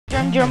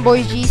Jum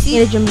Boy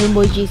GC. The Jum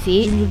Boy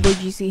GC. Jum Boy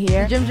GC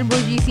here. The Jum Boy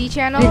GC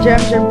channel. The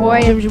Jum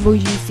Boy. Jum Boy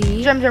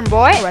GC. Jum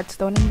Boy.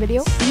 Redstoning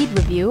video. Seed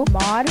review.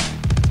 Mod.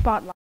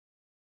 Spotlight.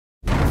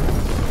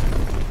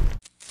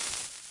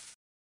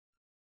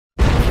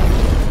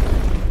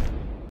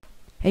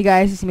 Hey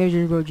guys, it's me,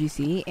 Jum Boy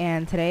GC,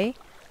 and today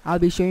I'll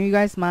be showing you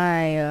guys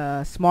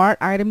my smart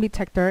item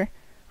detector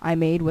I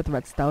made with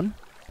redstone.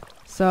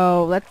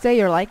 So let's say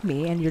you're like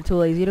me and you're too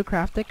lazy to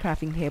craft a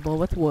crafting table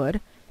with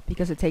wood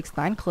because it takes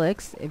 9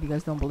 clicks. If you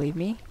guys don't believe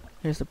me,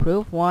 here's the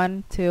proof.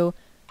 1, 2,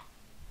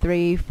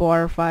 3,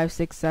 4, 5,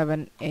 6,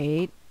 7,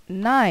 8,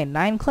 9.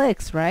 9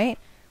 clicks, right?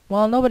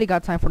 Well, nobody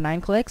got time for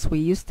 9 clicks. We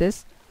used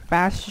this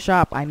fast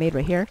shop I made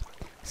right here.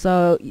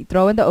 So you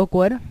throw in the oak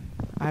wood,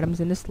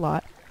 items in this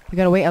slot. You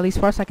gotta wait at least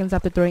 4 seconds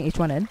after throwing each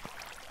one in.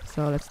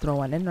 So let's throw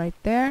one in right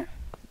there.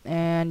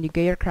 And you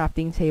get your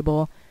crafting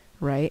table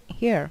right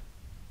here.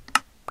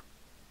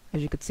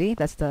 As you can see,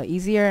 that's the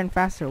easier and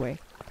faster way.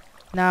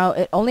 Now,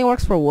 it only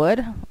works for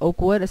wood,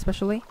 oak wood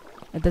especially.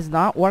 It does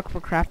not work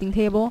for crafting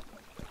table.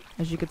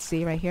 As you can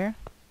see right here.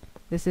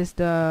 This is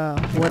the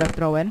wood I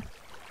throw in.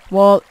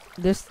 Well,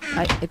 it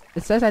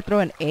says I throw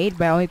in 8,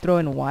 but I only throw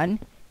in 1.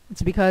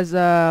 It's because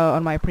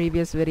on my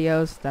previous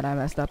videos that I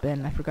messed up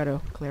in, I forgot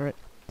to clear it.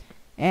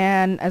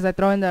 And as I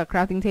throw in the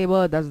crafting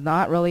table, it does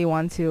not really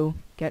want to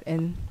get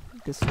in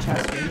this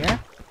chest right here.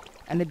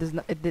 And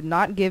it did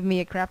not give me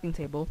a crafting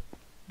table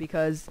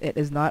because it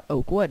is not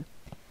oak wood.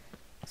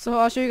 So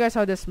I'll show you guys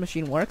how this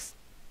machine works.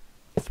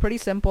 It's pretty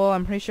simple.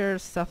 I'm pretty sure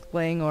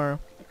Stuffling or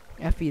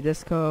FE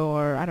Disco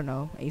or I don't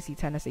know,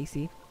 AC10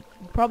 SAC.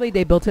 Probably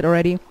they built it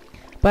already.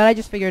 But I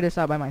just figured this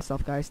out by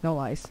myself, guys. No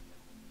lies.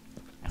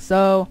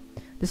 So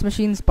this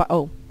machine's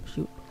So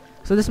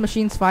this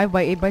machine's 5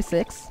 by 8 by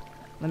 6.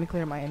 Let me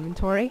clear my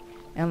inventory.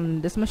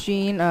 And this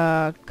machine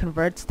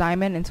converts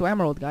diamond into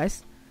emerald,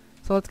 guys.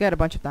 So let's get a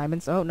bunch of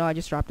diamonds. Oh no, I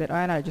just dropped it.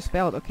 And I just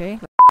failed. Okay.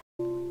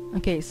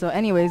 Okay. So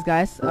anyways,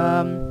 guys.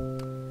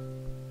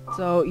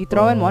 So you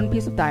throw in 1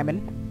 piece of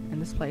diamond in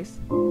this place.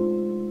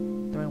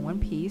 Throw in 1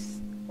 piece,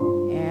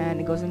 and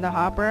it goes in the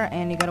hopper,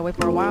 and you gotta wait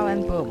for a while,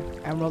 and boom,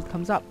 emerald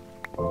comes up.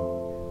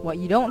 What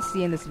you don't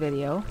see in this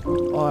video,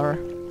 or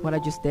what I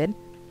just did,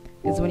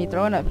 is when you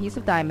throw in a piece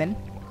of diamond,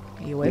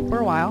 you wait for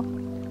a while,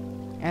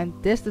 and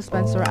this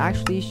dispenser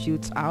actually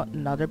shoots out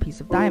another piece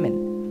of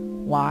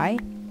diamond. Why?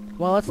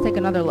 Well, let's take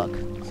another look.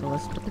 So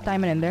let's put the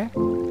diamond in there,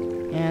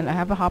 and I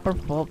have a hopper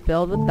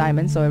filled with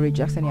diamonds, so it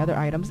rejects any other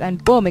items,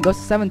 and boom, it goes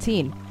to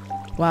 17.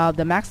 While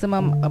the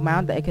maximum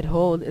amount that it could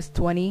hold is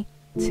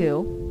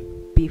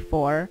 22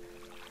 before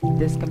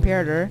this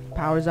comparator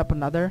powers up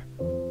another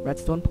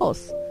redstone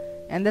pulse.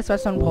 And this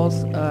redstone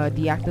pulse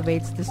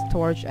deactivates this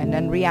torch and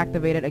then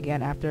reactivate it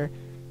again after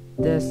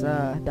this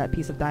that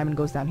piece of diamond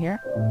goes down here,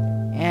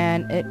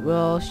 and it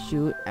will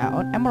shoot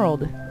out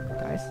emerald,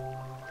 guys.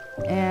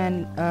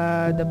 And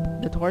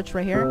the torch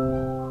right here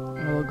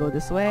will go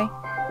this way,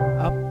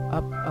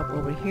 up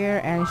over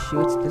here, and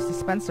shoots this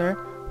dispenser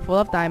full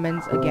of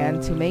diamonds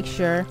again to make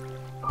sure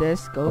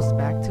this goes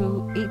back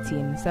to 18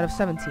 instead of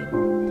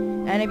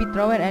 17. And if you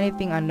throw in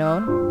anything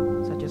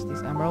unknown, such as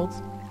these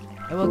emeralds,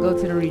 it will go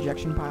to the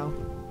rejection pile,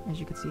 as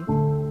you can see.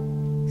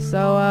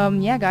 So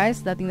yeah,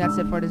 guys, I think that's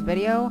it for this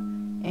video.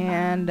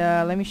 And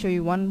let me show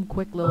you one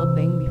quick little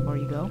thing before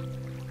you go.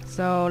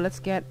 So let's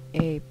get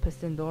a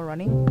piston door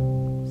running.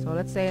 So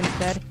let's say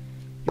instead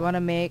you wanna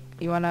make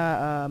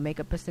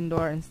a piston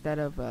door instead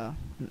of an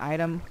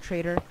item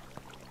trader.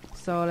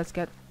 So let's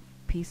get a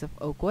piece of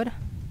oak wood,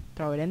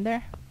 throw it in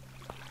there,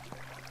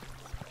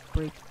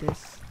 break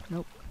this,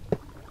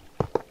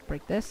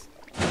 break this,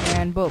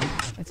 and boom,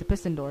 it's a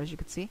piston door, as you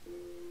can see.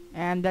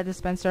 And that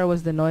dispenser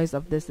was the noise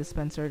of this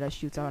dispenser that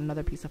shoots out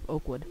another piece of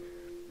oak wood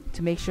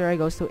to make sure it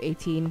goes to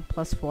 18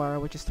 plus 4,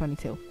 which is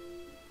 22.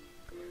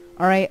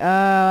 Alright,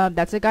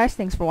 that's it, guys.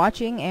 Thanks for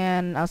watching,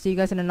 and I'll see you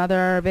guys in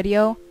another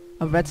video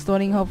of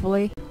redstoning,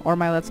 hopefully, or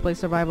my Let's Play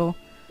survival.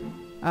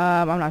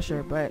 I'm not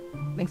sure, but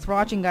thanks for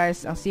watching,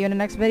 guys. I'll see you in the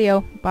next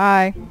video.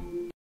 Bye.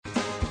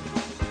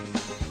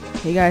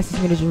 Hey guys,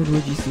 it's me, the Jum Boy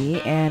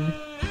GC, and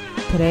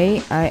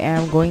today I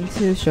am going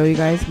to show you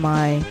guys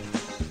my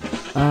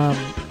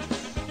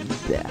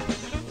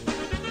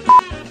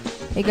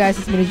Hey guys,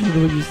 it's me, the Jum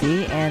Boy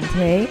GC, and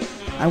today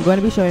I'm going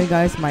to be showing you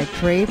guys my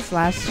trade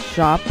slash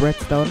shop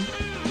redstone.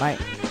 My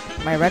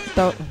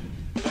redstone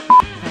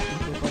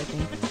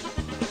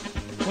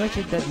which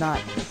it did not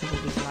because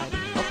of this line.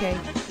 Okay.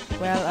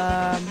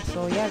 Well,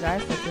 so yeah,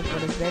 guys, that's it for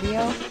this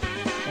video,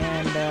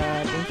 and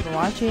thanks for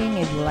watching.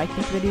 If you like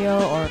this video,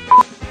 or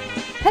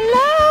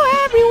hello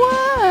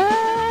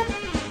everyone,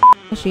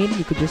 machine,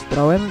 you could just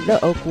throw in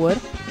the oak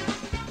wood,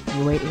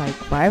 you wait like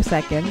 5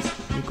 seconds,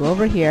 you go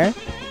over here,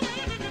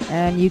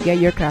 and you get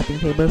your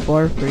crafting table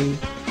for free.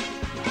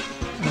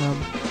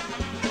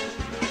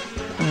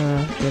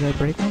 Did I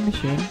break my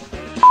machine?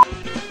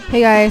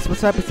 Hey guys,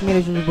 what's up? It's me,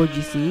 the Jum Boy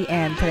GC,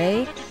 and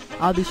today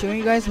I'll be showing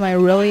you guys my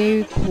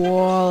really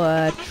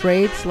cool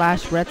trade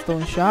slash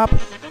redstone shop.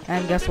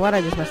 And guess what?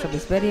 I just messed up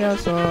this video,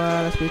 so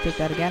let's retake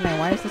that again. And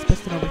why is this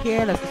piston over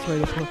here? Let's destroy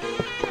this one.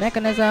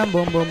 Mechanism.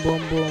 Boom, boom,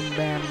 boom, boom.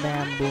 Bam,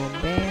 bam, boom,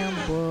 bam,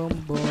 boom,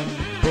 boom,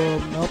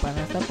 boom. Nope, I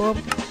messed up.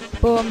 Boom.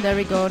 Boom, there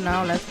we go.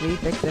 Now let's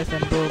refix this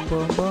and boom,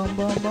 boom, boom,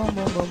 boom, boom,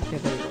 boom, boom. Okay,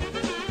 there we go.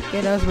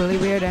 Okay, that was really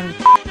weird and...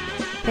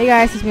 Hey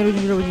guys, it's me,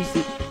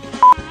 GC.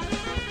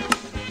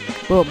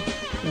 Boom.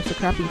 There's the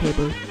crafting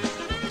table.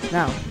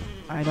 Now,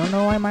 I don't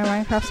know why my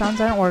Minecraft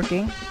sounds aren't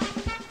working.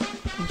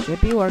 It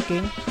should be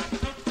working.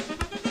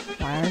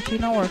 Why aren't you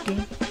not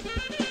working?